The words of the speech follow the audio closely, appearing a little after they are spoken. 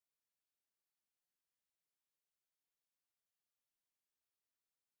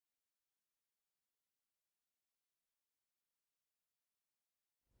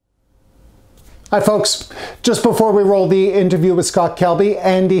Hi folks, just before we roll the interview with Scott Kelby,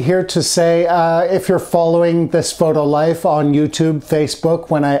 Andy here to say if you're following This Photo Life on YouTube, Facebook,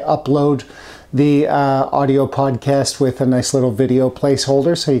 when I upload the audio podcast with a nice little video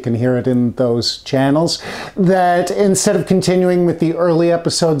placeholder so you can hear it in those channels, that instead of continuing with the early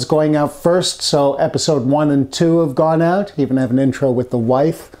episodes going out first, so episode 1 and 2 have gone out, even have an intro with the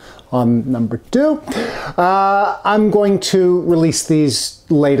wife on number 2. I'm going to release these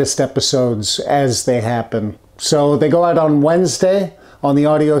latest episodes as they happen. So they go out on Wednesday on the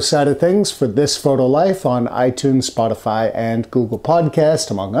audio side of things for This Photo Life on iTunes, Spotify, and Google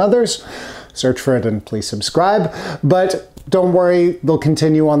Podcast, among others. Search for it and please subscribe. But don't worry, they'll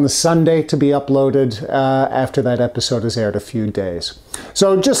continue on the Sunday to be uploaded after that episode is aired a few days.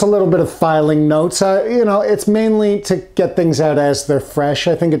 So just a little bit of filing notes. It's mainly to get things out as they're fresh.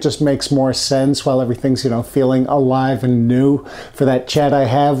 I think it just makes more sense while everything's, feeling alive and new for that chat I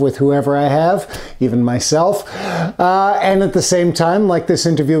have with whoever I have, even myself. And at the same time, like this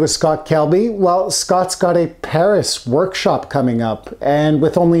interview with Scott Kelby, well, Scott's got a Paris workshop coming up, and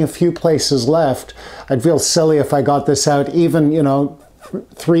with only a few places left, I'd feel silly if I got this out even,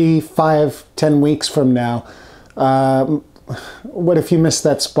 3, 5, 10 weeks from now. What if you missed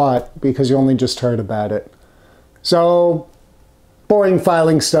that spot because you only just heard about it? So, boring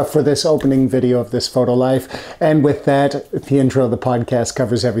filing stuff for this opening video of This Photo Life. And with that, the intro of the podcast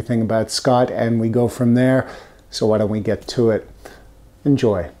covers everything about Scott, and we go from there. So why don't we get to it?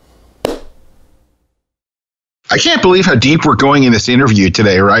 Enjoy. I can't believe how deep we're going in this interview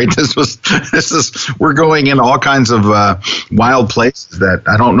today, right? We're going in all kinds of wild places that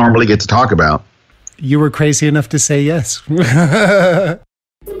I don't normally get to talk about. You were crazy enough to say yes.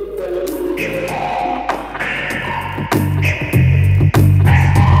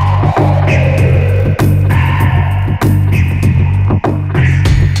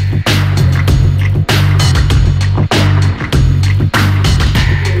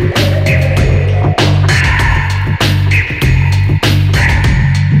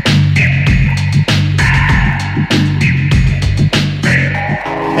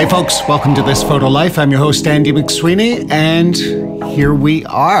 Hey folks, welcome to This Photo Life. I'm your host, Andy McSweeney, and here we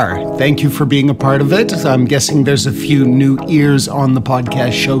are. Thank you for being a part of it. I'm guessing there's a few new ears on the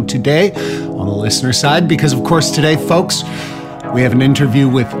podcast show today on the listener side, because of course today, folks, we have an interview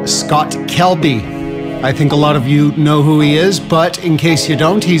with Scott Kelby. I think a lot of you know who he is, but in case you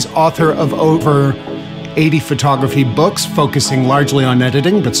don't, he's author of over 80 photography books, focusing largely on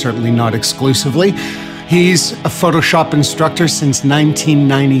editing, but certainly not exclusively. He's a Photoshop instructor since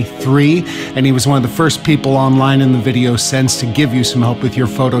 1993, and he was one of the first people online in the video sense to give you some help with your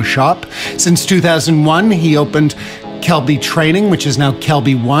Photoshop. Since 2001, he opened Kelby Training, which is now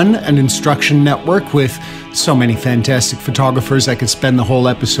KelbyOne, an instruction network with so many fantastic photographers. I could spend the whole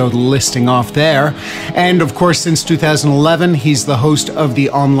episode listing off there. And of course, since 2011, he's the host of the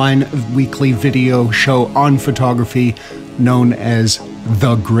online weekly video show on photography known as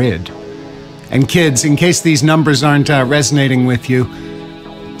The Grid. And kids, in case these numbers aren't resonating with you,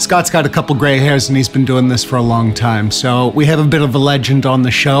 Scott's got a couple gray hairs and he's been doing this for a long time. So we have a bit of a legend on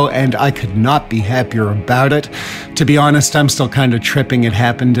the show, and I could not be happier about it. To be honest, I'm still kind of tripping it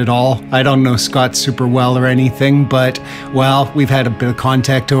happened at all. I don't know Scott super well or anything, but, well, we've had a bit of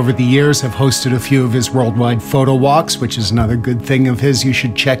contact over the years. I've hosted a few of his worldwide photo walks, which is another good thing of his you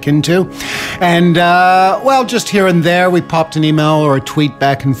should check into. And, well, just here and there, we popped an email or a tweet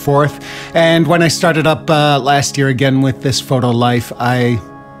back and forth. And when I started up last year again with This Photo Life, I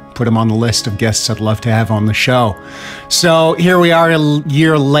put him on the list of guests I'd love to have on the show. So here we are a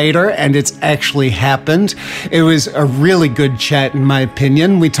year later, and it's actually happened. It was a really good chat, in my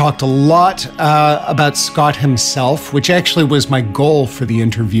opinion. We talked a lot about Scott himself, which actually was my goal for the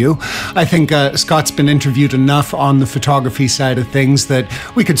interview. I think Scott's been interviewed enough on the photography side of things that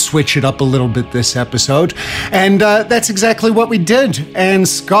we could switch it up a little bit this episode. And that's exactly what we did. And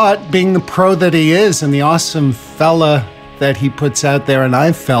Scott, being the pro that he is and the awesome fella that he puts out there, and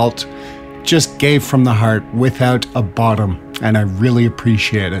I felt just gave from the heart without a bottom, and I really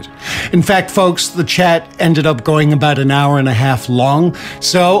appreciate it. In fact, folks, the chat ended up going about an hour and a half long,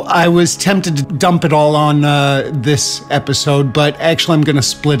 so I was tempted to dump it all on this episode, but actually I'm going to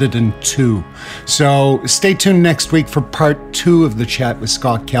split it in 2. So stay tuned next week for part 2 of the chat with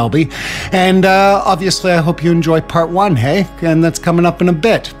Scott Kelby, and obviously I hope you enjoy part 1, hey? And that's coming up in a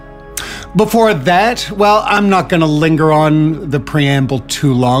bit. Before that, well, I'm not going to linger on the preamble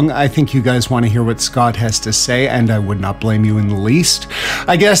too long. I think you guys want to hear what Scott has to say, and I would not blame you in the least.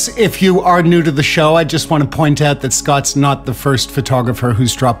 I guess if you are new to the show, I just want to point out that Scott's not the first photographer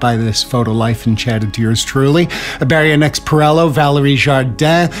who's dropped by this Photo Life and chatted to yours truly. Barry Perello, Valerie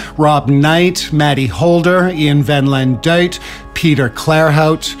Jardin, Rob Knight, Maddie Holder, Ian Van Landuit, Peter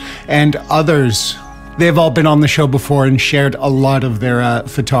Claerhout, and others. They've all been on the show before and shared a lot of their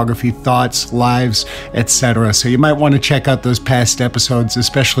photography thoughts, lives, etc. So you might want to check out those past episodes,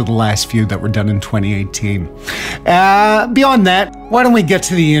 especially the last few that were done in 2018. Beyond that, why don't we get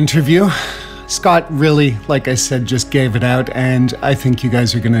to the interview? Scott really, like I said, just gave it out, and I think you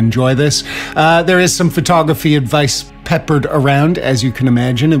guys are going to enjoy this. There is some photography advice peppered around, as you can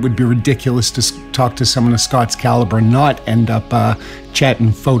imagine. It would be ridiculous to talk to someone of Scott's caliber and not end up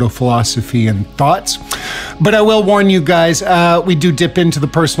chatting photo philosophy and thoughts. But I will warn you guys, we do dip into the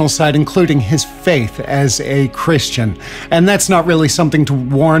personal side, including his faith as a Christian. And that's not really something to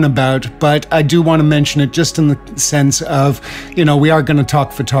warn about, but I do want to mention it just in the sense of, you know, we are going to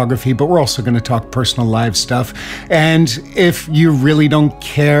talk photography, but we're also going to talk personal life stuff. And if you really don't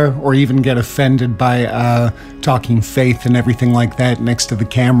care or even get offended by talking faith and everything like that next to the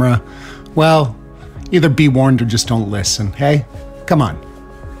camera, well, either be warned or just don't listen, hey? Come on.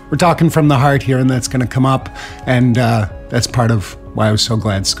 We're talking from the heart here, and that's going to come up, and that's part of why I was so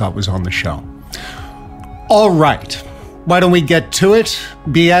glad Scott was on the show. All right. Why don't we get to it?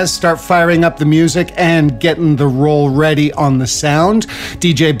 Biaz, start firing up the music and getting the roll ready on the sound.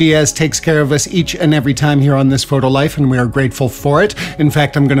 DJ Biaz takes care of us each and every time here on This Photo Life, and we are grateful for it. In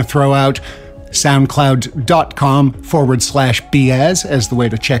fact, I'm going to throw out soundcloud.com/Biaz as the way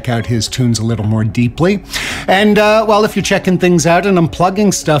to check out his tunes a little more deeply. And well, if you're checking things out and I'm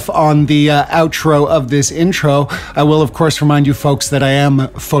plugging stuff on the outro of this intro, I will of course remind you folks that I am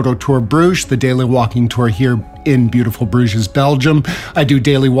Photo Tour Bruges, the daily walking tour here in beautiful Bruges, Belgium. I do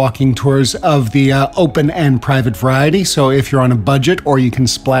daily walking tours of the open and private variety, so if you're on a budget or you can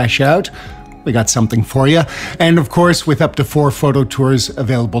splash out, we got something for you. And of course, with up to 4 photo tours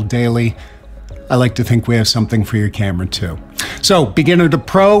available daily, I like to think we have something for your camera too. So, beginner to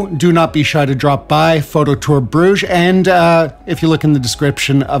pro, do not be shy to drop by Photo Tour Bruges. And if you look in the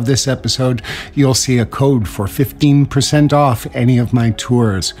description of this episode, you'll see a code for 15% off any of my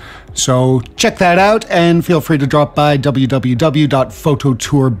tours. So check that out and feel free to drop by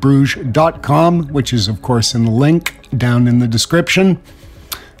www.phototourbruges.com, which is of course in the link down in the description.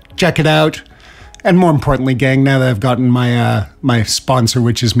 Check it out. And more importantly, gang, now that I've gotten my my sponsor,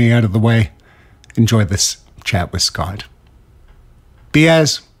 which is me, out of the way, enjoy this chat with Scott.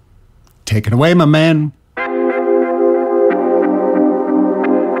 Biaz, take it away, my man.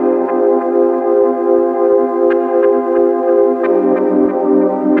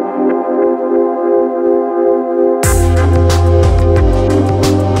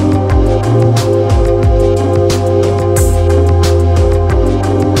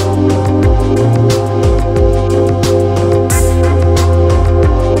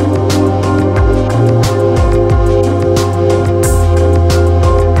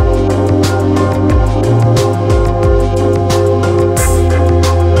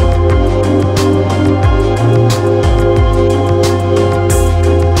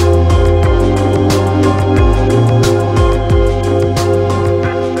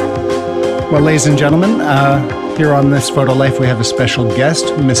 Ladies and gentlemen, here on This Photo Life, we have a special guest.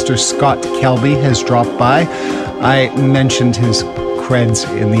 Mr. Scott Kelby has dropped by. I mentioned his creds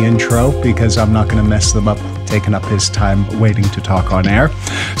in the intro because I'm not going to mess them up, taking up his time waiting to talk on air.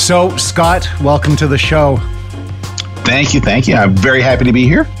 So, Scott, welcome to the show. Thank you. I'm very happy to be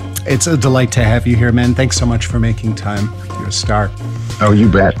here. It's a delight to have you here, man. Thanks so much for making time. You're a star. Oh, you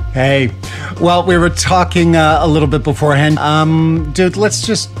bet. Hey, well, we were talking a little bit beforehand. Dude, let's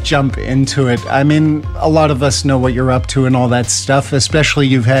just jump into it. I mean, a lot of us know what you're up to and all that stuff, especially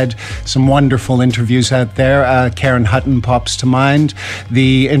you've had some wonderful interviews out there. Karen Hutton pops to mind.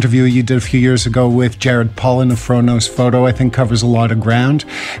 The interview you did a few years ago with Jared Pollan of Frono's Photo, I think, covers a lot of ground.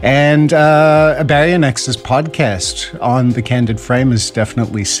 And Barry Annex's podcast on The Candid Frame has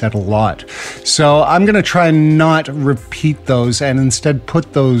definitely said a lot. So I'm going to try and not repeat those and instead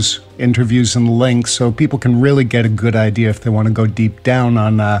put those interviews and links so people can really get a good idea if they want to go deep down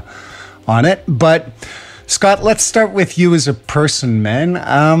on it. But Scott, let's start with you as a person,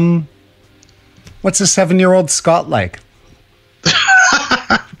 man. What's a 7-year-old Scott like?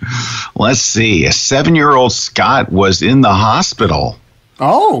 Let's see. A 7-year-old Scott was in the hospital.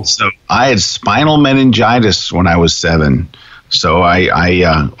 Oh. So I had spinal meningitis when I was 7. So I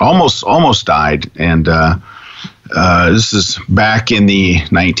almost died, and This is back in the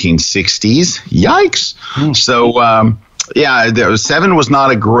 1960s. Yikes. So, yeah, 7 was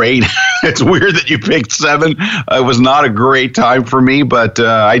not a great, it's weird that you picked 7. It was not a great time for me, but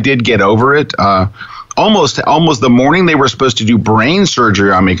I did get over it. Almost the morning they were supposed to do brain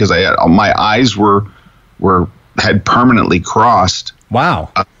surgery on me because my eyes had permanently crossed.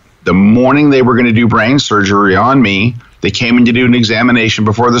 Wow. The morning they were going to do brain surgery on me, they came in to do an examination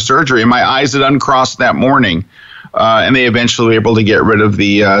before the surgery, and my eyes had uncrossed that morning. And they eventually were able to get rid of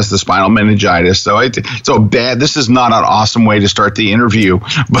the spinal meningitis. So this is not an awesome way to start the interview.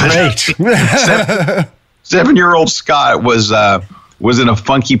 But 7-year-old Scott was in a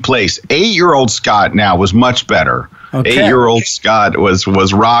funky place. 8-year-old Scott now was much better. Okay. 8-year-old Scott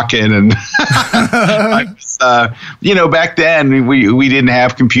was rocking, and I was, back then we didn't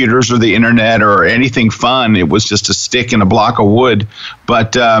have computers or the internet or anything fun. It was just a stick and a block of wood.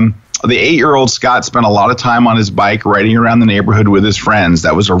 But the 8-year-old Scott spent a lot of time on his bike riding around the neighborhood with his friends.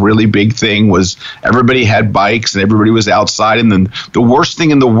 That was a really big thing. Was everybody had bikes and everybody was outside. And then the worst thing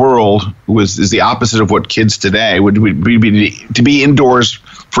in the world is the opposite of what kids today would be to be indoors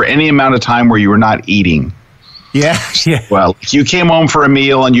for any amount of time where you were not eating. Yeah. Well, you came home for a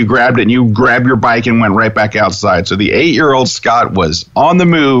meal and you grabbed it and you grabbed your bike and went right back outside. So the 8-year-old Scott was on the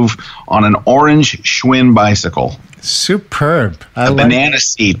move on an orange Schwinn bicycle. Superb. A banana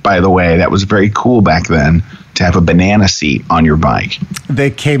seat, by the way. That was very cool back then, to have a banana seat on your bike. They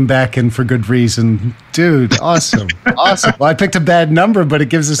came back in for good reason. Dude, awesome. Awesome. Well, I picked a bad number, but it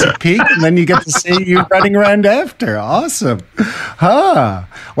gives us a peek, and then you get to see you running around after. Awesome. Wow,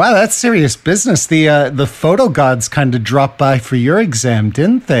 that's serious business. The photo gods kind of dropped by for your exam,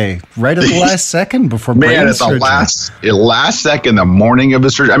 didn't they? Right at the last second before brain surgery. The last second, the morning of the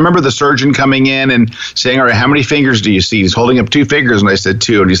surgery. I remember the surgeon coming in and saying, all right, how many fingers do you see? He's holding up 2 fingers, and I said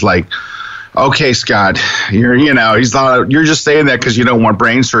 2, and he's like, okay, Scott, he's not, you're just saying that because you don't want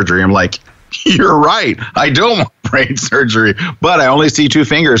brain surgery. I'm like, you're right. I don't want brain surgery, but I only see 2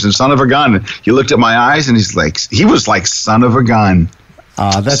 fingers and son of a gun. He looked at my eyes and he was like, son of a gun.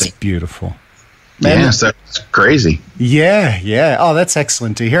 That's beautiful. Yeah, so it's crazy. Yeah. Oh, that's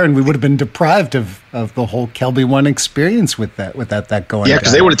excellent to hear. And we would have been deprived of the whole KelbyOne experience with that going. Yeah,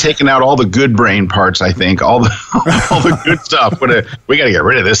 because they would have taken out all the good brain parts, I think. All the good stuff. We got to get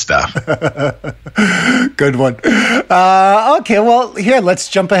rid of this stuff. Good one. Okay, well, here, let's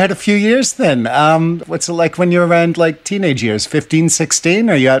jump ahead a few years then. What's it like when you're around like teenage years, 15, 16?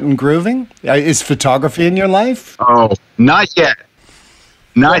 Are you out and grooving? Is photography in your life? Oh, not yet.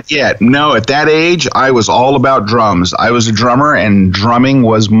 Not yet. No, at that age, I was all about drums. I was a drummer, and drumming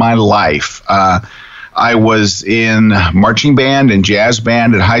was my life. I was in marching band and jazz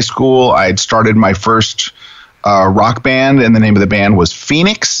band at high school. I had started my first rock band, and the name of the band was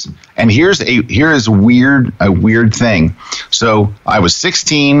Phoenix. And here is a weird thing. So I was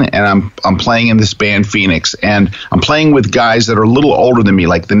 16, and I'm playing in this band Phoenix, and I'm playing with guys that are a little older than me.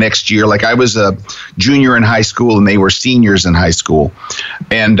 Like the next year, like I was a junior in high school, and they were seniors in high school,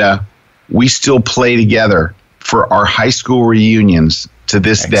 and we still play together for our high school reunions to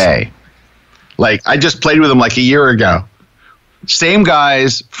this day. Like I just played with them like a year ago. Same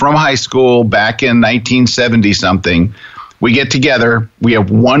guys from high school back in 1970 something. We get together, we have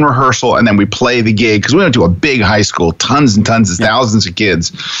one rehearsal, and then we play the gig because we went to a big high school, tons and tons, thousands of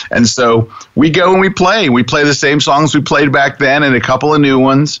kids. And so we go and we play. We play the same songs we played back then and a couple of new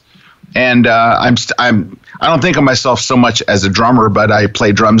ones. And I don't think of myself so much as a drummer, but I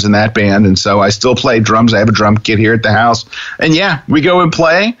play drums in that band, and so I still play drums. I have a drum kit here at the house, and yeah, we go and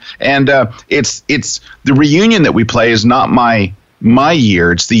play. And it's the reunion that we play is not my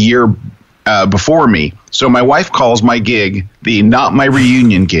year; it's the year before me. So my wife calls my gig the Not My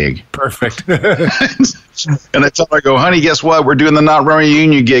Reunion gig. Perfect. And I tell her, I go, honey, guess what? We're doing the Not My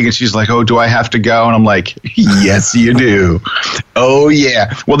Reunion gig. And she's like, oh, do I have to go? And I'm like, yes, you do. Oh,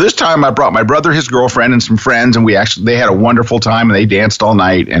 yeah. Well, this time I brought my brother, his girlfriend, and some friends, and they had a wonderful time, and they danced all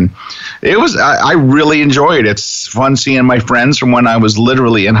night. And it was, I really enjoyed it. It's fun seeing my friends from when I was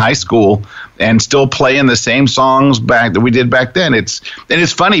literally in high school and still playing the same songs that we did back then. It's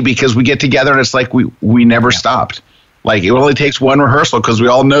funny because we get together and it's like we never stopped. Like it only takes one rehearsal because we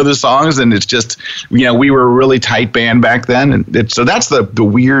all know the songs, and it's just, we were a really tight band back then. And so that's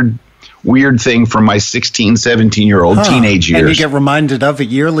the weird thing from my 16, 17-year-old teenage years. And you get reminded of it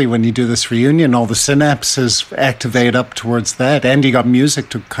yearly when you do this reunion. All the synapses activate up towards that, and you got music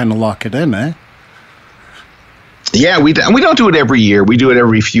to kind of lock it in, eh? Yeah, we don't do it every year. We do it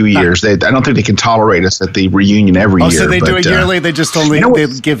every few years. I don't think they can tolerate us at the reunion every year. So they do it yearly. They just only they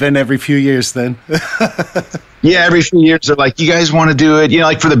give in every few years then. Yeah, every few years they're like, you guys want to do it?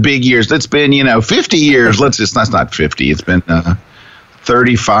 Like for the big years. It's been 50 years. That's not 50. It's been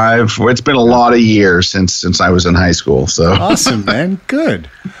 35. It's been a lot of years since I was in high school. So awesome, man. Good.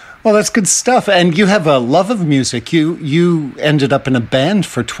 Well, that's good stuff. And you have a love of music. You ended up in a band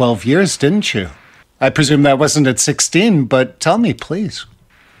for 12 years, didn't you? I presume that wasn't at 16, but tell me, please.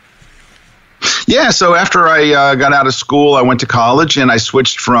 Yeah, so after I got out of school, I went to college and I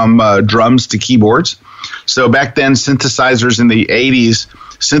switched from drums to keyboards. So back then, synthesizers in the 80s,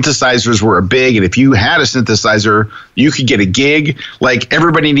 synthesizers were big. And if you had a synthesizer, you could get a gig. Like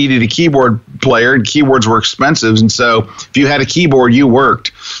everybody needed a keyboard player and keyboards were expensive. And so if you had a keyboard, you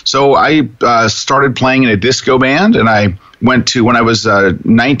worked. So I started playing in a disco band and I went to, when I was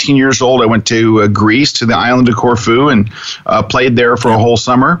 19 years old, I went to Greece, to the island of Corfu, and played there for a whole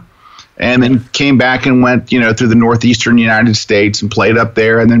summer. And then came back and went, through the northeastern United States and played up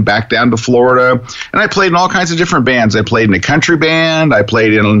there, and then back down to Florida. And I played in all kinds of different bands. I played in a country band. I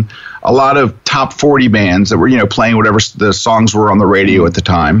played in a lot of top 40 bands that were, playing whatever the songs were on the radio at the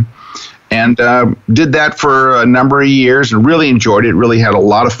time. And did that for a number of years and really enjoyed it, really had a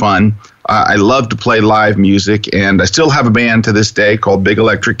lot of fun. I love to play live music, and I still have a band to this day called Big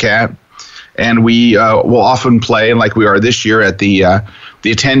Electric Cat. And we will often play, like we are this year, at the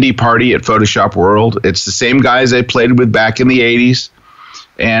attendee party at Photoshop World. It's the same guys I played with back in the 80s.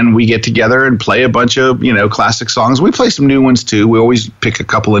 And we get together and play a bunch of, classic songs. We play some new ones, too. We always pick a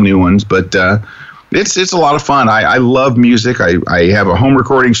couple of new ones. But it's a lot of fun. I love music. I have a home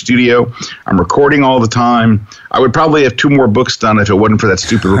recording studio. I'm recording all the time. I would probably have 2 more books done if it wasn't for that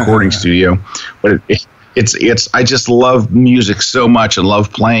stupid recording studio. But I just love music so much and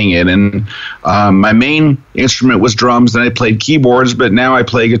love playing it. And my main instrument was drums, then I played keyboards, but now I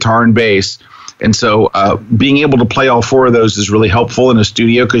play guitar and bass. And so being able to play all 4 of those is really helpful in a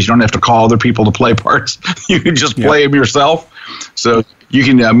studio because you don't have to call other people to play parts. You can just play them yourself. So you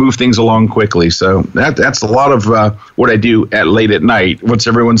can move things along quickly. So that's a lot of what I do late at night. Once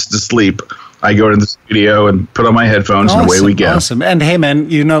everyone's asleep, I go to the studio and put on my headphones, and away we go. Awesome. And hey, man,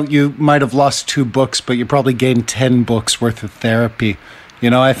 you might have lost 2 books, but you probably gained 10 books worth of therapy.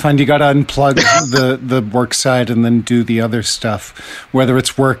 I find you got to unplug the work side and then do the other stuff, whether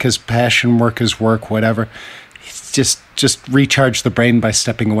it's work as passion, work as work, whatever. It's just recharge the brain by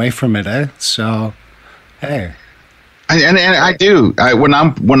stepping away from it, eh? So, hey. And I do. When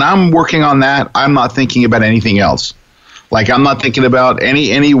I'm working on that, I'm not thinking about anything else. Like I'm not thinking about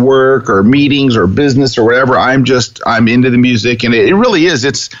any work or meetings or business or whatever. I'm into the music, and it really is.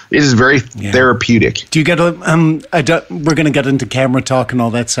 It is very therapeutic. Do you get we're going to get into camera talk and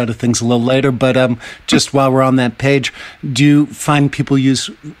all that side of things a little later, but just while we're on that page, do you find people use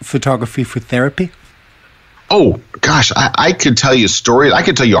photography for therapy? Oh gosh, I could tell you stories. I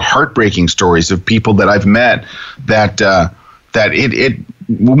could tell you heartbreaking stories of people that I've met that it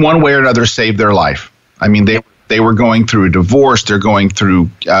one way or another saved their life. I mean, they were going through a divorce. They're going through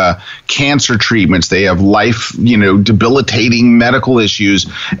cancer treatments. They have life, debilitating medical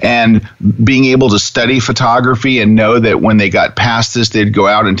issues. And being able to study photography and know that when they got past this, they'd go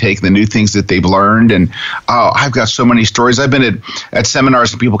out and take the new things that they've learned. And I've got so many stories. I've been at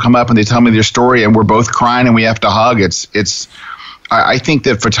seminars and people come up and they tell me their story, and we're both crying and we have to hug. I think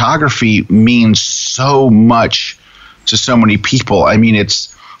that photography means so much to so many people. I mean,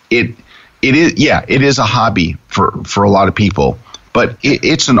 it is a hobby for a lot of people, but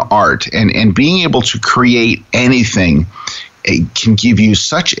it's an art, and being able to create anything, it can give you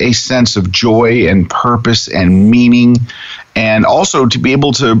such a sense of joy and purpose and meaning, and also to be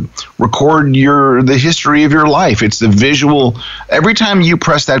able to record the history of your life. It's the visual. Every time you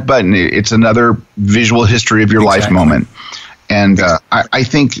press that button, it's another visual history of your life moment. And I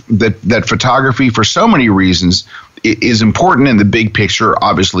think that photography, for so many reasons, is important in the big picture,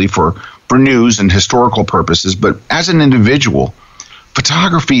 obviously for news and historical purposes. But as an individual,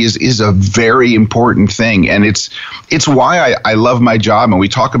 photography is a very important thing. And it's why I love my job. And we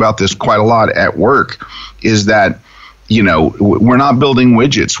talk about this quite a lot at work, is that, we're not building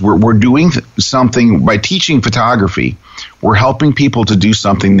widgets. We're doing something by teaching photography. We're helping people to do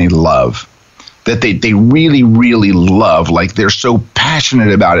something they love, that they really, really love. Like they're so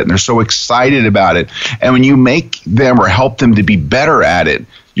passionate about it and they're so excited about it. And when you make them or help them to be better at it,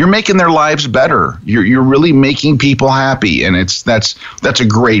 you're making their lives better. You're really making people happy, and that's a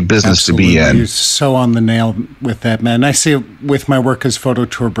great business Absolutely. To be in. You're so on the nail with that, man. I see it with my work as photo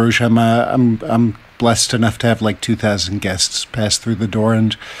tour Bruges. I'm blessed enough to have like 2,000 guests pass through the door,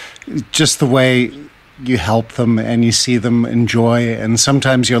 and just the way you help them and you see them enjoy. And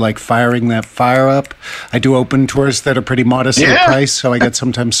sometimes you're like firing that fire up. I do open tours that are pretty modestly priced. So I get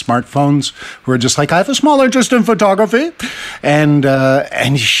sometimes smartphones who are just like, I have a small interest in photography. And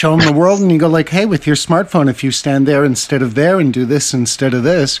you show them the world and you go like, hey, with your smartphone, if you stand there instead of there and do this instead of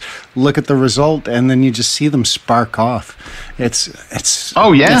this, look at the result. And then you just see them spark off. It's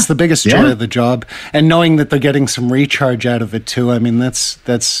the biggest joy of the job. And knowing that they're getting some recharge out of it too. I mean, that's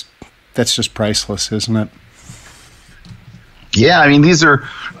just priceless, isn't it? Yeah, I mean, these are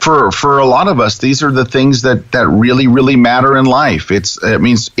for a lot of us. These are the things that really, really matter in life. It's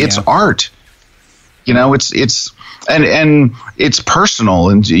art. You know, it's it's personal,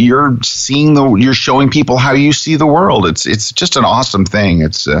 and you're showing people how you see the world. It's just an awesome thing.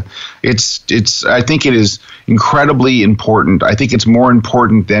 It's I think it is incredibly important. I think it's more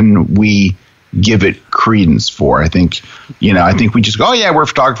important than we give it credence for. I think we just go, oh yeah, we're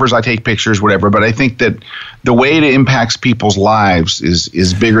photographers, I take pictures, whatever. But I think that the way it impacts people's lives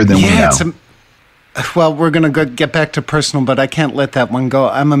is bigger than we know. Well, we're going to get back to personal, but I can't let that one go.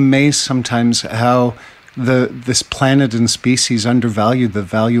 I'm amazed sometimes how this planet and species undervalue the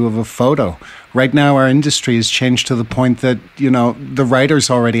value of a photo. Right now, our industry has changed to the point that, the writer's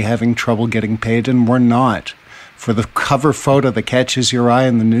already having trouble getting paid, and we're not. For the cover photo that catches your eye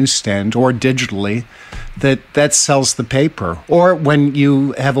in the newsstand or digitally, that sells the paper. Or when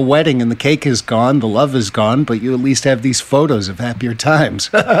you have a wedding and the cake is gone, the love is gone, but you at least have these photos of happier times.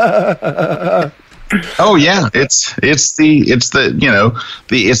 Oh yeah, it's the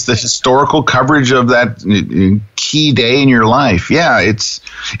historical coverage of that key day in your life. Yeah, it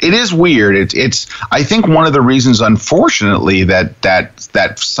is weird. It's I think one of the reasons, unfortunately,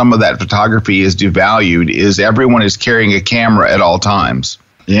 that some of that photography is devalued is everyone is carrying a camera at all times.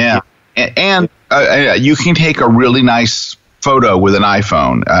 Yeah, and you can take a really nice photo with an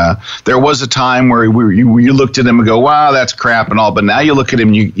iPhone. There was a time where you looked at them and go, wow, that's crap and all. But now you look at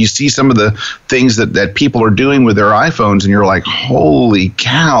them, you see some of the things that people are doing with their iPhones, and you're like, holy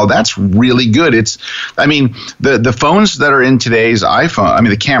cow, that's really good. The phones that are in today's iPhone,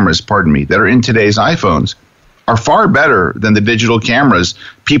 the cameras, pardon me, that are in today's iPhones are far better than the digital cameras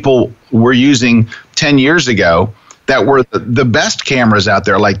people were using 10 years ago. That were the best cameras out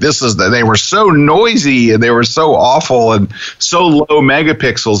there. Like they were so noisy and they were so awful and so low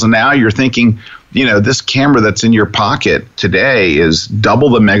megapixels. And now you're thinking, this camera that's in your pocket today is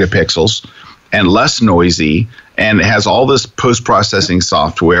double the megapixels and less noisy, and it has all this post-processing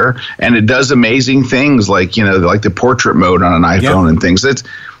software, and it does amazing things like the portrait mode on an iPhone and things.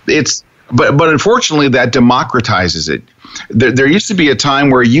 But unfortunately that democratizes it. There used to be a time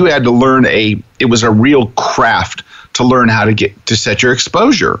where you had to learn it was a real craft to learn how to set your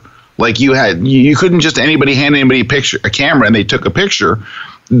exposure. Like you couldn't just hand anybody a camera and they took a picture.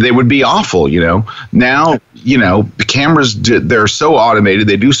 They would be awful, Now, the cameras, they're so automated.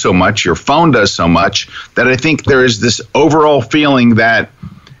 They do so much. Your phone does so much that I think there is this overall feeling that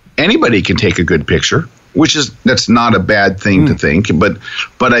anybody can take a good picture, that's not a bad thing to think. But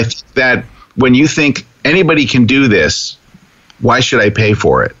I think that when you think anybody can do this, why should I pay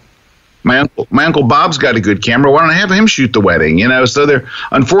for it? My uncle Bob's got a good camera. Why don't I have him shoot the wedding? So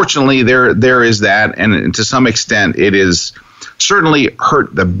unfortunately there is that, and to some extent it is certainly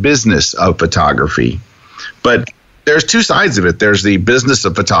hurt the business of photography. But there's two sides of it. There's the business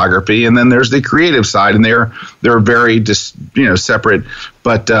of photography, and then there's the creative side, and they're very separate.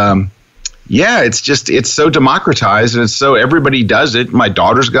 But it's so democratized, and it's so everybody does it. My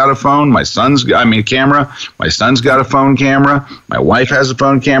daughter's got a phone. My son's got a camera. My son's got a phone camera. My wife has a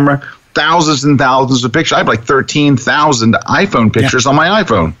phone camera. Thousands and thousands of pictures. I have like 13,000 iPhone pictures on my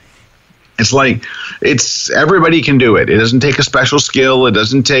iPhone. It's like everybody can do it. It doesn't take a special skill. It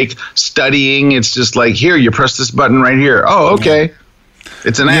doesn't take studying. It's just like, here, you press this button right here. Oh, okay. Yeah.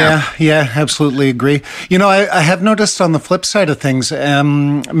 It's an app. Yeah, absolutely agree. I have noticed on the flip side of things,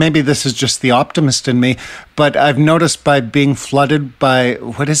 maybe this is just the optimist in me, but I've noticed by being flooded by,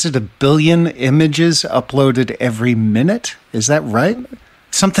 1 billion images uploaded every minute? Is that right?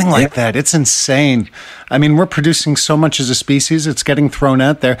 Something like that. It's insane. We're producing so much as a species. It's getting thrown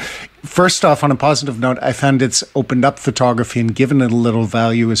out there. First off, on a positive note, I found it's opened up photography and given it a little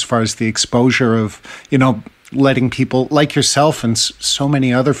value as far as the exposure of, letting people like yourself and so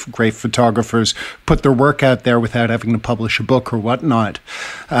many other great photographers put their work out there without having to publish a book or whatnot.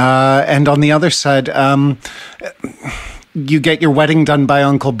 And on the other side, you get your wedding done by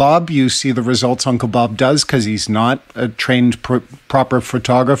Uncle Bob. You see the results Uncle Bob does because he's not a trained proper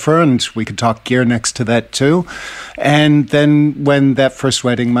photographer, and we could talk gear next to that too. And then when that first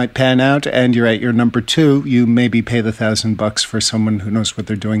wedding might pan out and you're at your number 2, you maybe pay the $1,000 for someone who knows what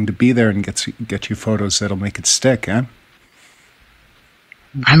they're doing to be there and get you photos that'll make it stick, eh?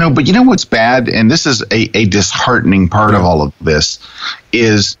 I know, but you know what's bad, and this is a disheartening part of all of this,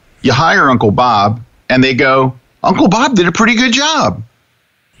 is you hire Uncle Bob and they go, Uncle Bob did a pretty good job.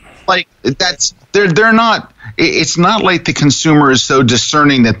 Like, they're not, it's not like the consumer is so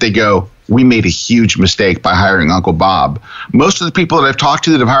discerning that they go, we made a huge mistake by hiring Uncle Bob. Most of the people that I've talked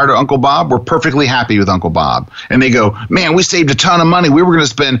to that have hired Uncle Bob were perfectly happy with Uncle Bob. And they go, man, we saved a ton of money. We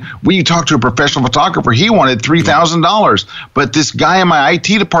talked to a professional photographer. He wanted $3,000. But this guy in my IT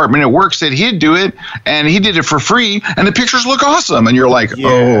department at work said he'd do it, and he did it for free, and the pictures look awesome. And you're like,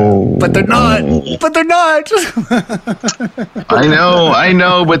 oh. But they're not. I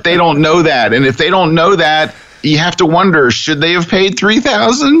know, but they don't know that. And if they don't know that, you have to wonder, should they have paid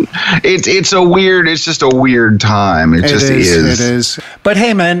 $3,000? It's just a weird time. It just is. It is. But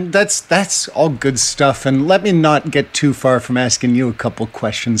hey, man, that's all good stuff. And let me not get too far from asking you a couple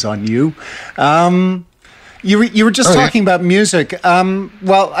questions on you. You were just talking about music.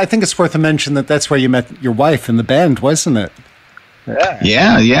 Well, I think it's worth a mention that that's where you met your wife in the band, wasn't it?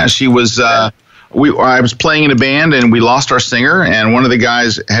 Yeah. She was. I was playing in a band, and we lost our singer. And one of the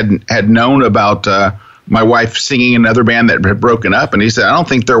guys had known about my wife singing in another band that had broken up, and he said, I don't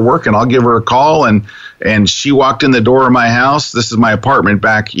think they're working. I'll give her a call. And she walked in the door of my house. This is my apartment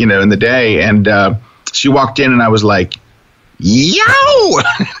back, in the day. And she walked in, and I was like, yow!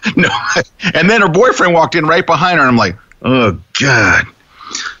 No. And then her boyfriend walked in right behind her, and I'm like, oh, God.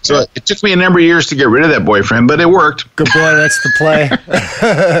 So it took me a number of years to get rid of that boyfriend, but it worked. Good boy, that's the play.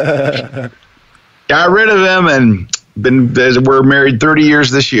 Got rid of him, and we're married 30 years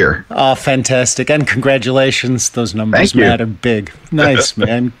this year. Oh, fantastic. And congratulations. Those numbers matter big. Nice,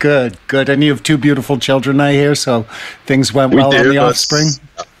 man. Good. And you have 2 beautiful children, I hear, so things went well on the offspring.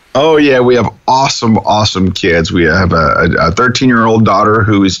 Oh, yeah. We have awesome kids. We have a 13-year-old daughter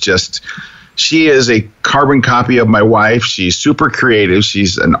who is she is a carbon copy of my wife. She's super creative.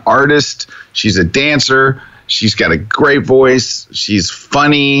 She's an artist. She's a dancer. She's got a great voice. She's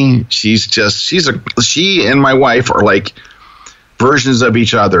funny. She and my wife are like versions of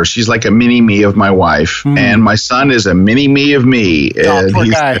each other. She's like a mini me of my wife. And my son is a mini me of me. Poor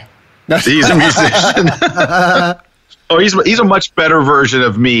guy. He's a musician. Oh, he's a much better version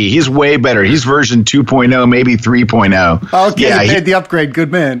of me. He's way better. He's version 2.0, maybe 3.0. Okay, yeah, he paid the upgrade.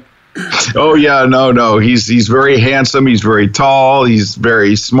 Good man. Oh, yeah, no. He's very handsome. He's very tall. He's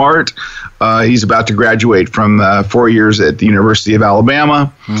very smart. He's about to graduate from 4 years at the University of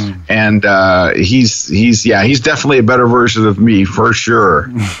Alabama. And he's definitely a better version of me for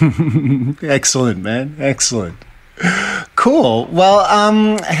sure. Excellent, man. Excellent. Cool. Well,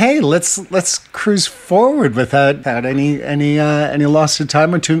 hey, let's cruise forward without any loss of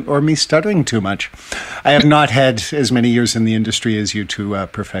time or me stuttering too much. I have not had as many years in the industry as you to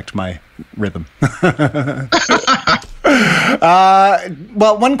perfect my rhythm.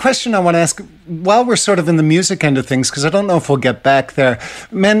 Well, one question I want to ask while we're sort of in the music end of things, because I don't know if we'll get back there.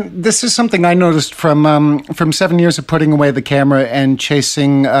 Man, this is something I noticed from 7 years of putting away the camera and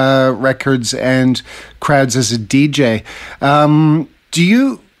chasing records and crowds as a DJ. Do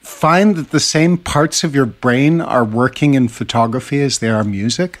you find that the same parts of your brain are working in photography as they are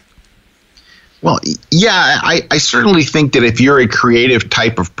music? Well, yeah, I certainly think that if you're a creative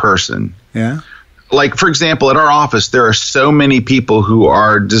type of person, like, for example, at our office, there are so many people who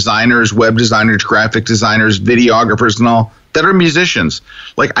are designers, web designers, graphic designers, videographers, and all that are musicians.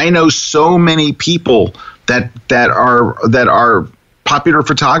 Like, I know so many people that are popular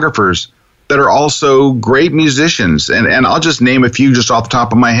photographers that are also great musicians. And I'll just name a few just off the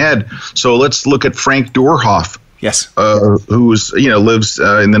top of my head. So let's look at Frank Doorhoff. Yes. Who's, lives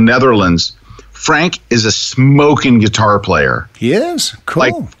in the Netherlands. Frank is a smoking guitar player. He is?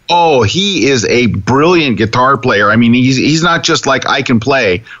 Cool. He is a brilliant guitar player. I mean, he's not just like, I can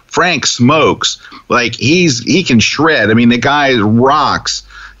play. Frank smokes. Like, he can shred. I mean, the guy rocks.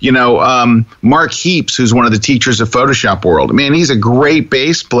 Mark Heaps, who's one of the teachers of Photoshop World. Man, he's a great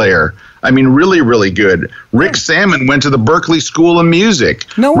bass player. I mean, really, really good. Rick Salmon went to the Berklee School of Music.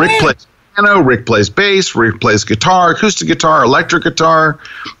 No way. Rick plays piano, Rick plays bass, Rick plays guitar, acoustic guitar, electric guitar.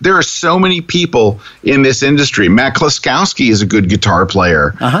 There are so many people in this industry. Matt Kloskowski is a good guitar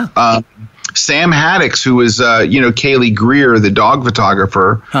player. Sam Haddix, who is, Kaylee Greer, the dog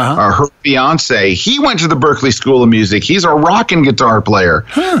photographer, her fiance, he went to the Berklee School of Music. He's a rockin' guitar player.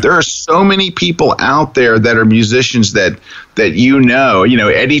 There are so many people out there that are musicians that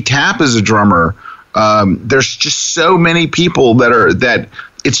Eddie Tapp is a drummer. There's just so many people that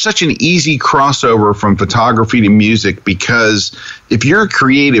it's such an easy crossover from photography to music, because if you're a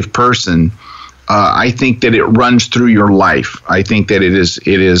creative person, I think that it runs through your life. I think that it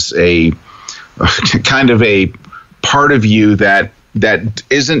is a kind of a part of you that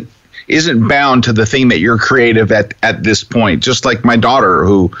isn't bound to the thing that you're creative at this point. Just like my daughter,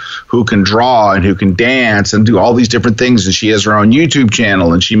 who can draw and who can dance and do all these different things, and she has her own YouTube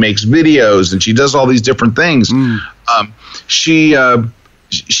channel and she makes videos and she does all these different things.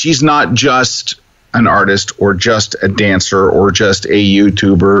 She's not just an artist or just a dancer or just a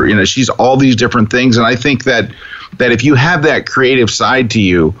YouTuber. She's all these different things. And I think that if you have that creative side to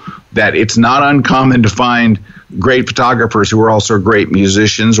you, that it's not uncommon to find great photographers who are also great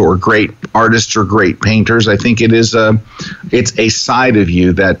musicians or great artists or great painters. I think it's a side of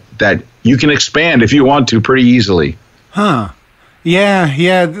you that you can expand if you want to pretty easily.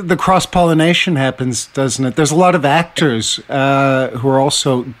 Yeah, the cross-pollination happens, doesn't it? There's a lot of actors who are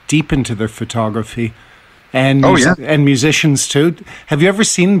also deep into their photography, and and musicians too. Have you ever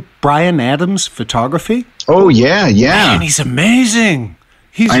seen Bryan Adams' photography? Oh, yeah. Man, he's amazing.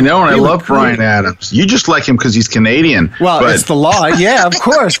 I know, and I love Bryan Adams. You just like him because he's Canadian. Well, it's the law, yeah, of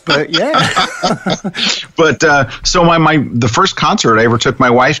course, but yeah. But so the first concert I ever took my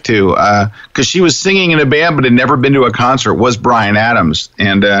wife to, because she was singing in a band but had never been to a concert, was Bryan Adams,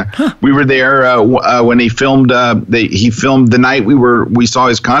 and we were there when he filmed. He filmed the night we saw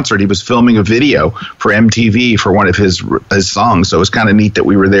his concert. He was filming a video for MTV for one of his songs, so it was kind of neat that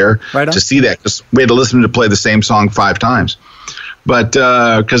we were there to see that, because we had to listen to play the same song 5 times. But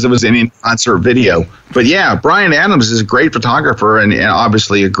because it was an in-concert video. But yeah, Bryan Adams is a great photographer and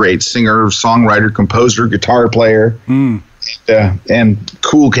obviously a great singer, songwriter, composer, guitar player, and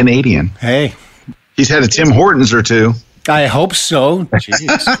cool Canadian. Hey. He's had a Tim Hortons or two. I hope so.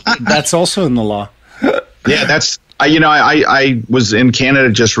 Jeez. That's also in the law. Yeah, that's... I was in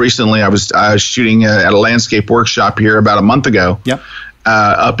Canada just recently. I was shooting at a landscape workshop here about a month ago. Yep.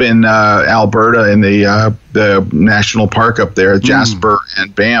 Up in Alberta in the national park up there, Jasper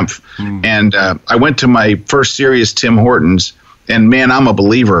and Banff. And I went to my first serious Tim Hortons, and man, I'm a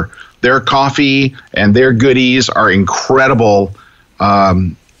believer. Their coffee and their goodies are incredible.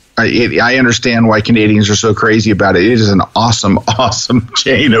 I understand why Canadians are so crazy about it. It is an awesome, awesome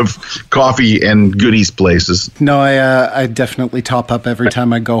chain of coffee and goodies places. No, I definitely top up every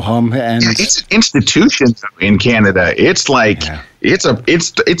time I go home, and it's an institution in Canada. It's like it's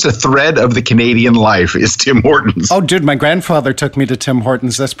a thread of the Canadian life is Tim Hortons. Oh, dude, my grandfather took me to Tim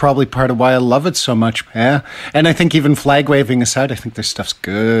Hortons. That's probably part of why I love it so much. Yeah, and I think even flag waving aside, I think their stuff's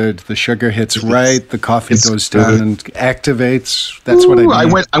good. The sugar hits right, the coffee goes down and activates. That's what I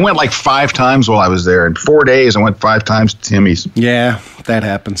need. I went like 5 times while I was there. In 4 days, I went 5 times to Timmy's. Yeah, that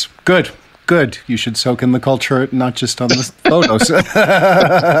happens. Good. You should soak in the culture, not just on the photos.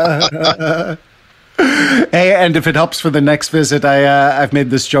 Hey, and if it helps for the next visit, I've made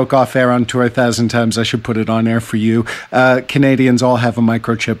this joke off air on tour 1,000 times. I should put it on air for you. Canadians all have a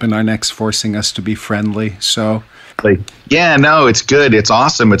microchip in our necks forcing us to be friendly, so... Yeah, no, it's good. It's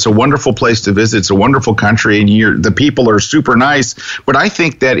awesome. It's a wonderful place to visit. It's a wonderful country, and the people are super nice. But I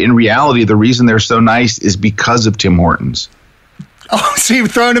think that in reality, the reason they're so nice is because of Tim Hortons. Oh, so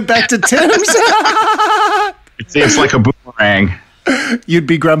you've thrown it back to Tim's? It's like a boomerang. You'd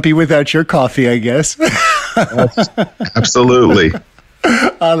be grumpy without your coffee, I guess. Absolutely.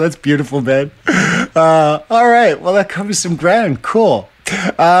 Oh, that's beautiful, man. All right. Well, that covers some ground. Cool.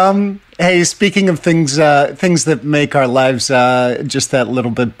 Hey, speaking of things that make our lives just that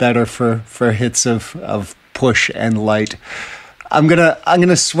little bit better for hits of push and light, I'm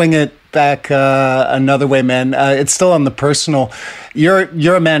gonna swing it back another way, man. It's still on the personal.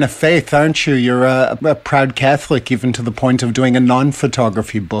 You're a man of faith, aren't you? You're a proud Catholic, even to the point of doing a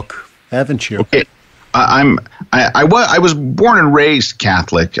non-photography book, haven't you? Okay. I was born and raised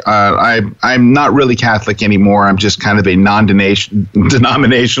Catholic. I'm not really Catholic anymore. I'm just kind of a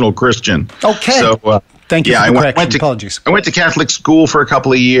non-denominational Christian. Okay. So thank you for the correction. Apologies. I went to Catholic school for a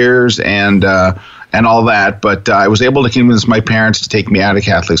couple of years and all that, but I was able to convince my parents to take me out of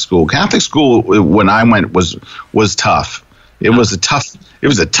Catholic school. Catholic school when I went was tough. It was a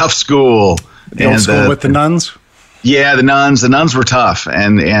tough school. The old school with the nuns? Yeah, the nuns were tough,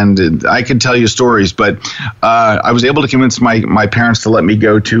 and I could tell you stories, but I was able to convince my parents to let me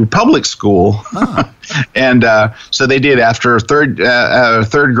go to public school, and so they did after third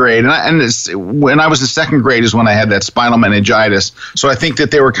grade, when I was in second grade is when I had that spinal meningitis. So I think that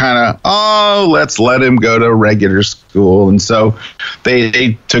they were kind of, let's let him go to regular school, and so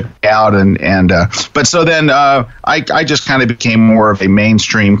they took me out, but so then I just kind of became more of a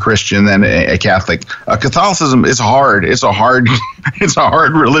mainstream Christian than a Catholic. Catholicism is hard. It's a hard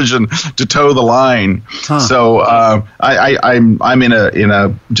religion to toe the line. So I'm in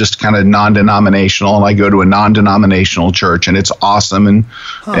a just kind of non-denominational, and I go to a non-denominational church, and it's awesome,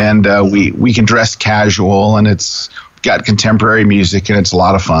 and we can dress casual, and it's got contemporary music, and it's a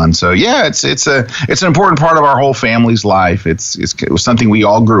lot of fun. So yeah, it's an important part of our whole family's life. It was something we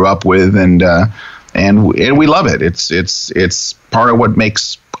all grew up with, and we love it. It's part of what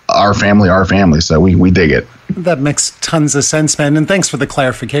makes our family, so we dig it. That makes tons of sense, man. And thanks for the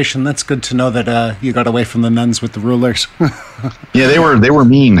clarification. That's good to know that you got away from the nuns with the rulers. Yeah, they were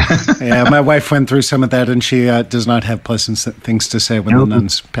mean. Yeah, my wife went through some of that, and she does not have pleasant things to say when the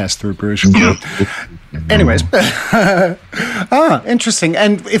nuns pass through Bruges. Anyways, interesting.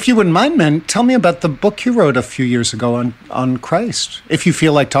 And if you wouldn't mind, man, tell me about the book you wrote a few years ago on Christ, if you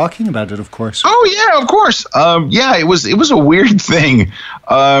feel like talking about it, of course. Oh yeah, of course. It was a weird thing.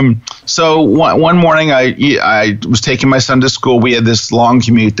 So one morning I was taking my son to school. We had this long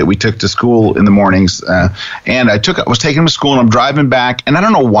commute that we took to school in the mornings, and I was taking him to school, and I'm driving back, and I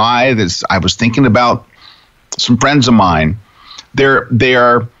don't know why I was thinking about some friends of mine. They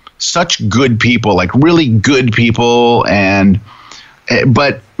are such good people, like really good people,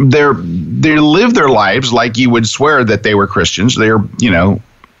 but they live their lives like you would swear that they were Christians. They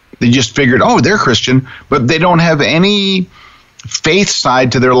just figured, they're Christian, but they don't have any faith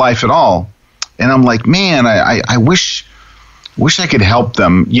side to their life at all. And I'm like, man, I wish I could help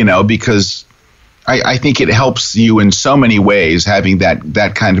them, because I think it helps you in so many ways having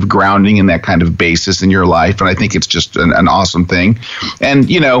that kind of grounding and that kind of basis in your life. And I think it's just an awesome thing. And,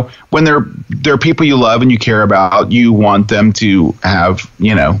 when they're people you love and you care about, you want them to have,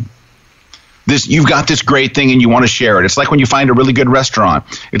 you've got this great thing and you want to share it. It's like when you find a really good restaurant.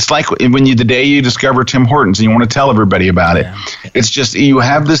 It's like the day you discover Tim Hortons and you want to tell everybody about it. It's just you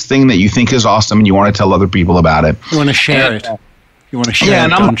have this thing that you think is awesome and you want to tell other people about it. You want to share it. You want to share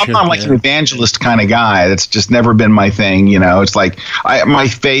and I'm not like an evangelist kind of guy. That's just never been my thing. It's like my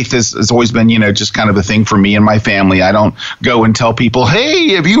faith has always been, just kind of a thing for me and my family. I don't go and tell people,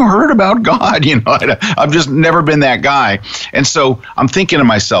 hey, have you heard about God? I've just never been that guy. And so I'm thinking to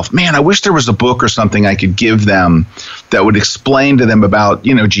myself, man, I wish there was a book or something I could give them that would explain to them about,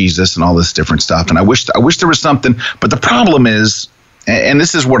 Jesus and all this different stuff. And I wish there was something. But the problem is, and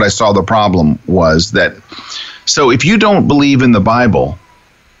this is what I saw the problem was that, so if you don't believe in the Bible,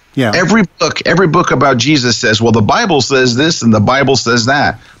 every book about Jesus says, well, the Bible says this and the Bible says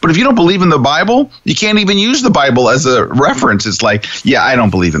that. But if you don't believe in the Bible, you can't even use the Bible as a reference. It's like, I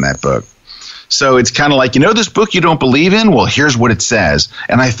don't believe in that book. So it's kind of like, this book you don't believe in? Well, here's what it says.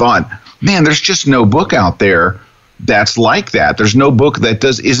 And I thought, man, there's just no book out there that's like that. There's no book that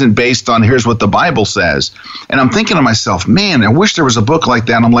isn't based on here's what the Bible says. And I'm thinking to myself, man, I wish there was a book like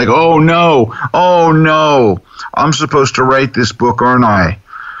that. And I'm like, oh no, I'm supposed to write this book, aren't I?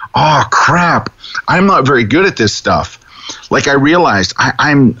 Oh crap, I'm not very good at this stuff. Like I realized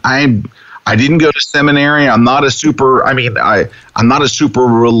I didn't go to seminary. I'm not a super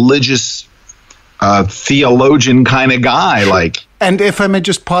religious theologian kind of guy. Like. And if I may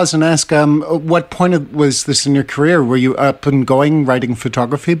just pause and ask, what point was this in your career? Were you up and going writing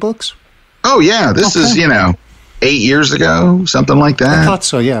photography books? Oh, yeah. This is, 8 years ago, something like that. I thought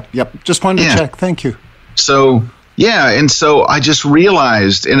so, yeah. Yep. Just wanted to check. Thank you. So, and so I just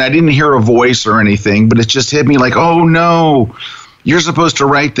realized, and I didn't hear a voice or anything, but it just hit me like, oh, no, you're supposed to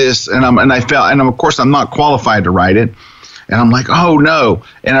write this. And of course, I'm not qualified to write it. And I'm like, oh, no.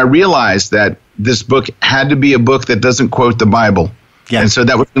 And I realized that this book had to be a book that doesn't quote the Bible. Yeah. And so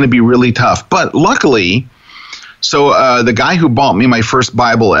that was going to be really tough. But luckily, the guy who bought me my first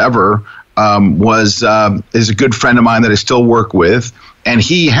Bible ever is a good friend of mine that I still work with. And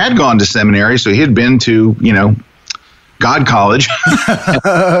he had gone to seminary, so he had been to, God college.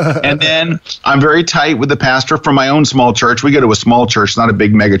 And then I'm very tight with the pastor from my own small church. We go to a small church, not a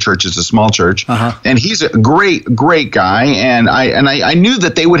big mega church. It's a small church. Uh-huh. And he's a great, great guy. And I knew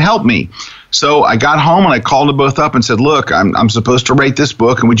that they would help me. So I got home and I called them both up and said, look, I'm supposed to write this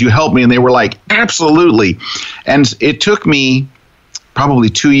book, and would you help me? And they were like, absolutely. And it took me probably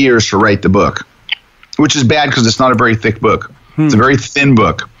 2 years to write the book, which is bad because it's not a very thick book. It's a very thin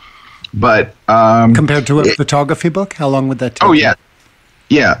book. But compared to a photography book, how long would that take? Oh,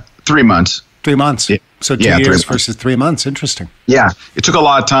 yeah, 3 months. 3 months. Yeah. So 2 years versus 3 months. Interesting. Yeah, it took a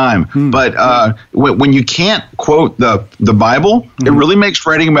lot of time. But when you can't quote the Bible, it really makes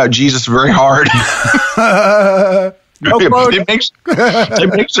writing about Jesus very hard. It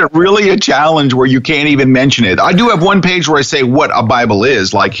makes it really a challenge where you can't even mention it. I do have one page where I say what a Bible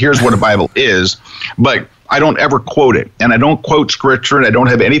is, like here's what a Bible is, but I don't ever quote it, and I don't quote scripture, and I don't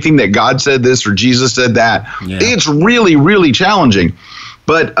have anything that God said this or Jesus said that. Yeah. It's really, really challenging.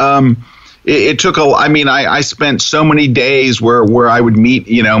 But it took I spent so many days where I would meet,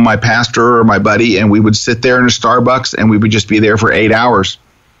 my pastor or my buddy, and we would sit there in a Starbucks, and we would just be there for 8 hours,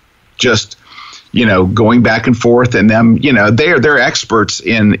 just going back and forth, and them, they're experts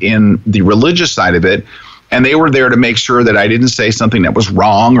in the religious side of it, and they were there to make sure that I didn't say something that was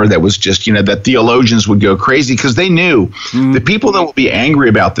wrong or that was just, that theologians would go crazy, because they knew the people that will be angry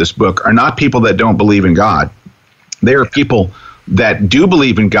about this book are not people that don't believe in God. They are people that do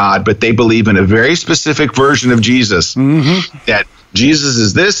believe in God, but they believe in a very specific version of Jesus, that Jesus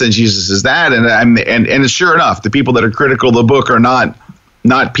is this and Jesus is that, and sure enough, the people that are critical of the book are not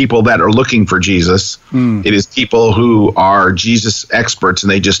people that are looking for Jesus. It is people who are Jesus experts,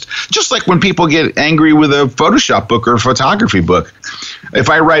 and they just like when people get angry with a Photoshop book or a photography book. If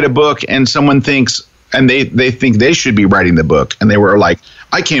I write a book and someone thinks, and they think they should be writing the book, and they were like,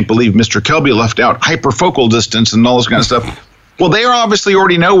 I can't believe Mr. Kelby left out hyperfocal distance and all this kind of stuff. Well, they obviously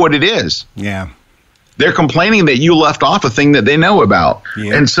already know what it is. Yeah. They're complaining that you left off a thing that they know about.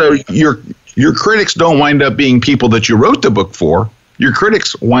 Yeah. And so your critics don't wind up being people that you wrote the book for. Your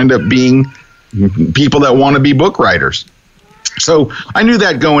critics wind up being people that want to be book writers. So I knew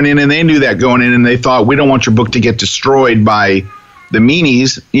that going in, and they knew that going in, and they thought, we don't want your book to get destroyed by the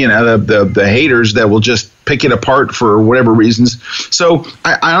meanies, the haters that will just pick it apart for whatever reasons. So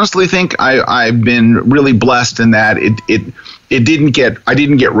I honestly think I've been really blessed in that I didn't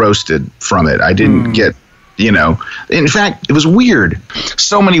get roasted from it. I didn't get, in fact, it was weird.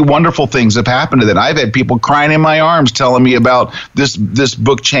 So many wonderful things have happened to that. I've had people crying in my arms telling me about this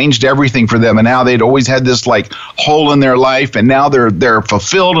book changed everything for them, and how they'd always had this like hole in their life, and now they're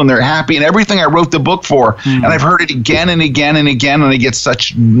fulfilled and they're happy, and everything I wrote the book for. And I've heard it again and again and again, and I get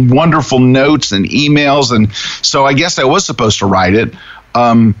such wonderful notes and emails, and so I guess I was supposed to write it.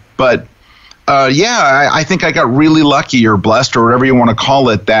 I think I got really lucky or blessed or whatever you want to call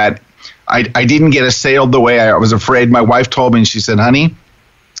it, that I didn't get assailed the way I was afraid. My wife told me, and she said, honey,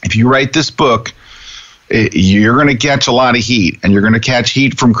 if you write this book, you're going to catch a lot of heat, and you're going to catch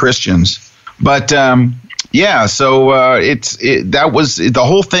heat from Christians. But the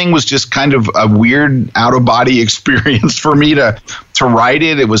whole thing was just kind of a weird out-of-body experience for me to write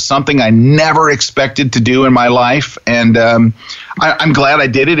it. It was something I never expected to do in my life, and I'm glad I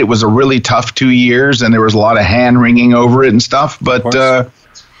did it. It was a really tough 2 years, and there was a lot of hand-wringing over it and stuff, but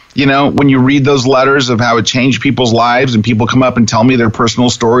when you read those letters of how it changed people's lives, and people come up and tell me their personal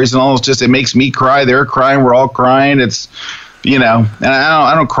stories and all, it makes me cry. They're crying. We're all crying. It's, and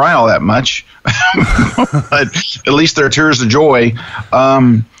I don't cry all that much, but at least they're tears of joy.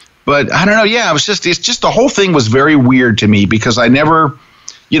 But I don't know. Yeah, it's just the whole thing was very weird to me, because I never,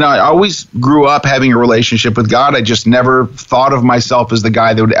 I always grew up having a relationship with God. I just never thought of myself as the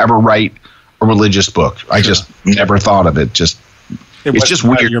guy that would ever write a religious book. I just never thought of it. It's just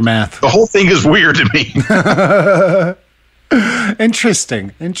weird. Your math. The whole thing is weird to me.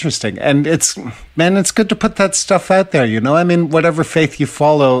 Interesting. And it's good to put that stuff out there, whatever faith you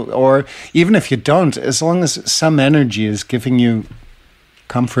follow, or even if you don't, as long as some energy is giving you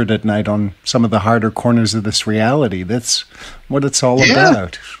comfort at night on some of the harder corners of this reality. That's what it's all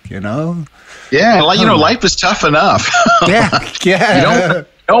about, Yeah, life is tough enough. Yeah. You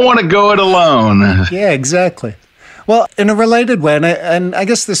don't want to go it alone. Yeah, exactly. Well, in a related way, and I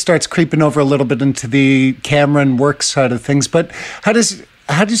guess this starts creeping over a little bit into the camera and work side of things, but how does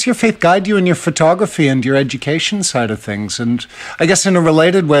your faith guide you in your photography and your education side of things? And I guess in a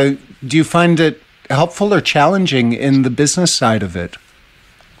related way, do you find it helpful or challenging in the business side of it?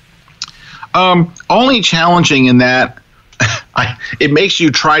 Only challenging in that it makes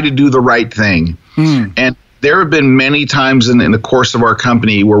you try to do the right thing. And there have been many times in the course of our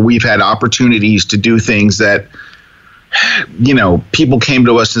company where we've had opportunities to do things that, people came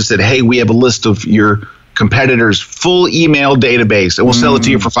to us and said, hey, we have a list of your competitors' full email database, and we'll sell it to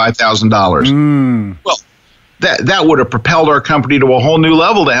you for $5,000. Well, that would have propelled our company to a whole new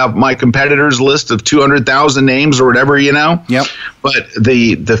level to have my competitors' list of 200,000 names or whatever, Yep. But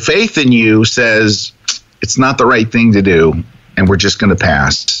the faith in you says it's not the right thing to do, and we're just going to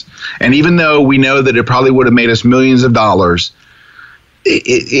pass. And even though we know that it probably would have made us millions of dollars,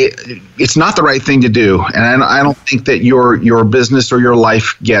 it's not the right thing to do. And I don't think that your business or your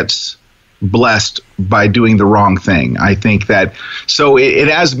life gets blessed by doing the wrong thing. I think that, so it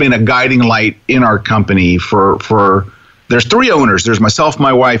has been a guiding light in our company for there's 3 owners. There's myself,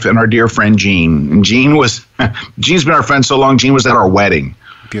 my wife, and our dear friend Jean. And Jean's been our friend so long. Jean was at our wedding.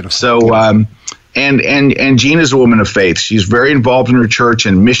 Beautiful. So, and Jean is a woman of faith. She's very involved in her church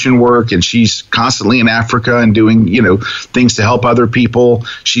and mission work, and she's constantly in Africa and doing, things to help other people.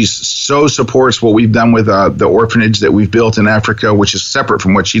 She's so supports what we've done with the orphanage that we've built in Africa, which is separate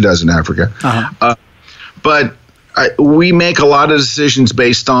from what she does in Africa. Uh-huh. But we make a lot of decisions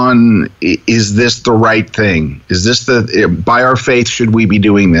based on, is this the right thing? Is this by our faith, should we be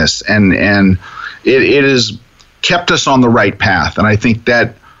doing this? And it has kept us on the right path. And I think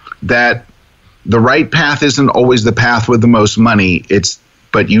that the right path isn't always the path with the most money,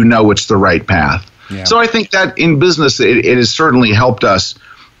 but it's the right path. Yeah. So I think that in business, it has certainly helped us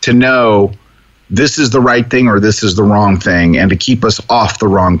to know this is the right thing or this is the wrong thing, and to keep us off the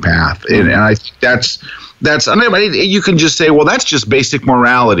wrong path. Mm-hmm. And I think you can just say, well, that's just basic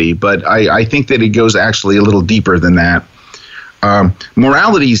morality, but I think that it goes actually a little deeper than that.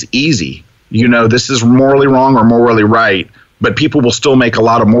 Morality is easy. This is morally wrong or morally right, but people will still make a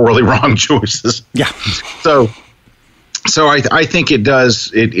lot of morally wrong choices. Yeah. So I think it does.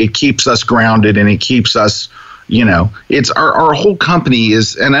 It keeps us grounded, and it keeps us. It's our whole company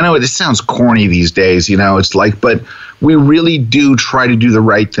is, and I know it sounds corny these days. It's like, but we really do try to do the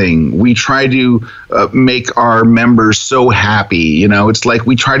right thing. We try to make our members so happy. It's like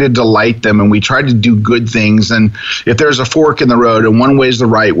we try to delight them, and we try to do good things. And if there's a fork in the road and one way is the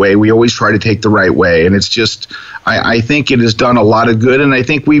right way, we always try to take the right way. And it's just, I think it has done a lot of good, and I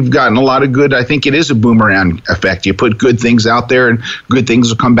think we've gotten a lot of good. I think it is a boomerang effect. You put good things out there, and good things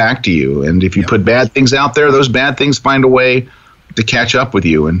will come back to you. And if you put bad things out there, those bad things find a way to catch up with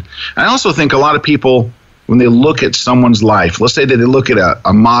you. And I also think a lot of people, when they look at someone's life, let's say that they look at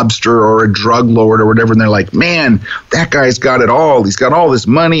a mobster or a drug lord or whatever, and they're like, man, that guy's got it all. He's got all this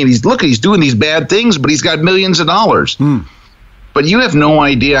money, and he's doing these bad things, but he's got millions of dollars. But you have no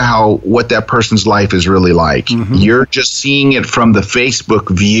idea what that person's life is really like. Mm-hmm. You're just seeing it from the Facebook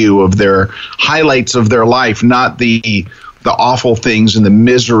view of their highlights of their life, not the awful things and the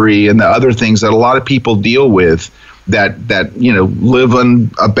misery and the other things that a lot of people deal with that live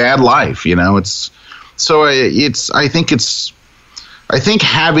on a bad life. I think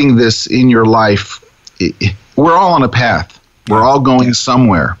having this in your life, we're all on a path. We're all going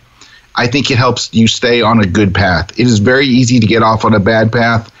somewhere. I think it helps you stay on a good path. It is very easy to get off on a bad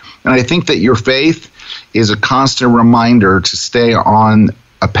path. And I think that your faith is a constant reminder to stay on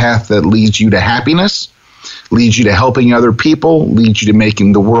a path that leads you to happiness, leads you to helping other people, leads you to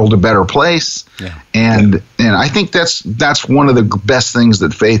making the world a better place. Yeah. And I think that's one of the best things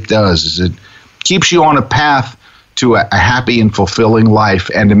that faith does, is it keeps you on a path to a happy and fulfilling life,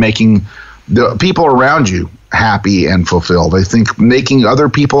 and to making the people around you happy and fulfilled. I think making other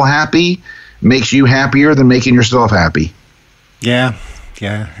people happy makes you happier than making yourself happy. Yeah,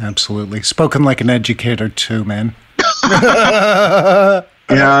 absolutely. Spoken like an educator too, man. Yeah,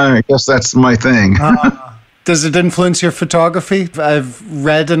 I guess that's my thing. Does it influence your photography? I've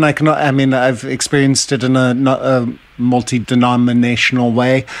read, and I've experienced it in a multi-denominational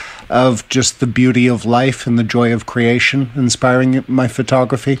way, of just the beauty of life and the joy of creation inspiring my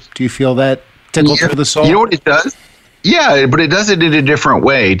photography. Do you feel that tickle through the soul? You know what it does? Yeah, but it does it in a different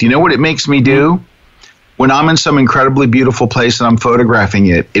way. Do you know what it makes me do? When I'm in some incredibly beautiful place and I'm photographing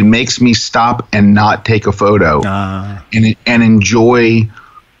it, it makes me stop and not take a photo and enjoy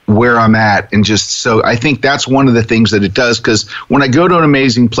where I'm at. And so I think that's one of the things that it does, because when I go to an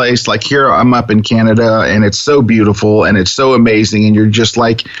amazing place, like here I'm up in Canada, and it's so beautiful and it's so amazing, and you're just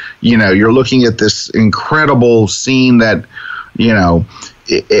like, you're looking at this incredible scene that, you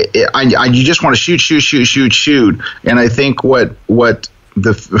just want to shoot. And I think what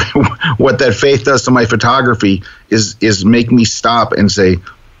that faith does to my photography is make me stop and say,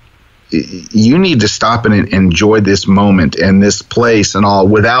 you need to stop and enjoy this moment and this place and all,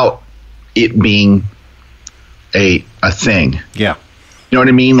 without it being a thing. Yeah. You know what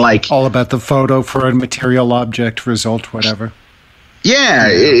I mean? Like, all about the photo for a material object, result, whatever. Yeah,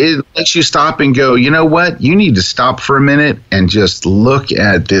 it makes you stop and go, you know what? You need to stop for a minute and just look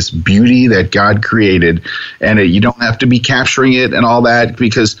at this beauty that God created. And you don't have to be capturing it and all that,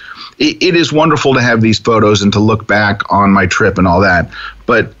 because it is wonderful to have these photos and to look back on my trip and all that.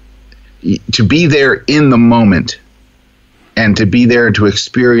 But to be there in the moment, and to be there to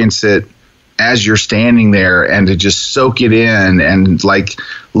experience it as you're standing there and to just soak it in and like,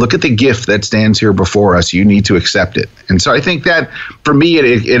 look at the gift that stands here before us. You need to accept it. And so I think that for me,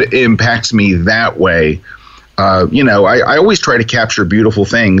 it impacts me that way. I always try to capture beautiful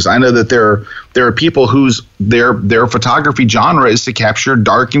things. I know that there are people whose their photography genre is to capture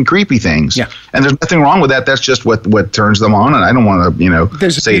dark and creepy things. Yeah. And there's nothing wrong with that. That's just what turns them on. And I don't want to,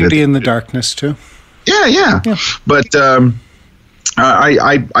 there's say beauty in the darkness too. Yeah. But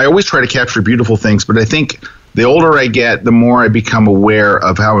I always try to capture beautiful things. But I think the older I get, the more I become aware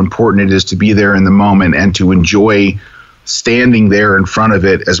of how important it is to be there in the moment and to enjoy standing there in front of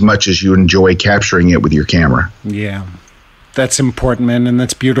it as much as you enjoy capturing it with your camera. Yeah, that's important, man, and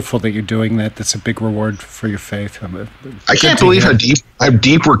that's beautiful that you're doing that. That's a big reward for your faith. I can't believe how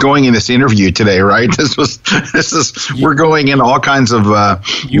deep we're going in this interview today, right? We're going in all kinds of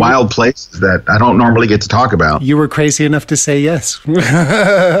wild places that I don't normally get to talk about. You were crazy enough to say yes.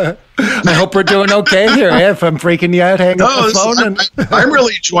 I hope we're doing okay here. If I'm freaking you out, hang up the phone. I'm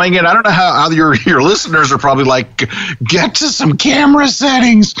really enjoying it. I don't know how your listeners are probably like, get to some camera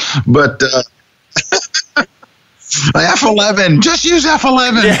settings, but F11, just use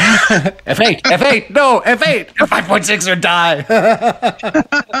F11. Yeah. F8, no, F8, F5.6 or die.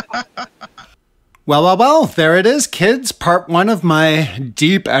 Well, there it is, kids. Part 1 of my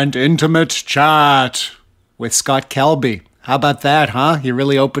deep and intimate chat with Scott Kelby. How about that, huh? He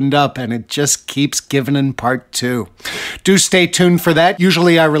really opened up, and it just keeps giving in part 2. Do stay tuned for that.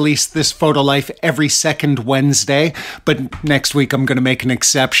 Usually I release this Photo Life every second Wednesday, but next week I'm going to make an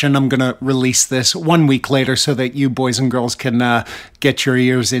exception. I'm going to release this 1 week later so that you boys and girls can get your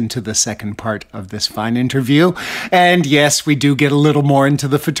ears into the second part of this fine interview. And yes, we do get a little more into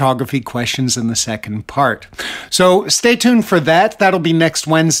the photography questions in the second part. So stay tuned for that. That'll be next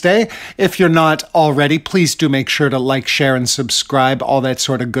Wednesday. If you're not already, please do make sure to like, share, and subscribe, all that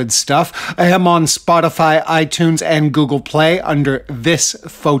sort of good stuff. I am on Spotify, iTunes, and Google Play under This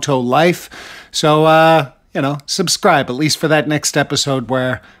Photo Life. So, subscribe, at least for that next episode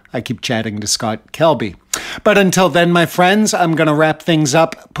where I keep chatting to Scott Kelby. But until then, my friends, I'm going to wrap things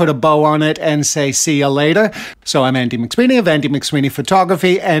up, put a bow on it, and say see you later. So I'm Andy McSweeney of Andy McSweeney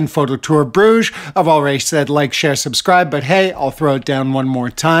Photography and Photo Tour Bruges. I've already said like, share, subscribe, but hey, I'll throw it down one more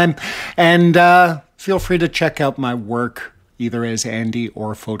time. And feel free to check out my work, either as Andy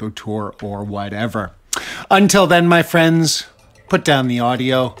or Photo Tour or whatever. Until then, my friends, put down the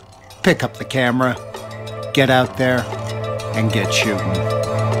audio, pick up the camera, get out there, and get shooting.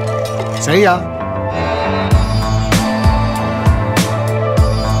 See ya.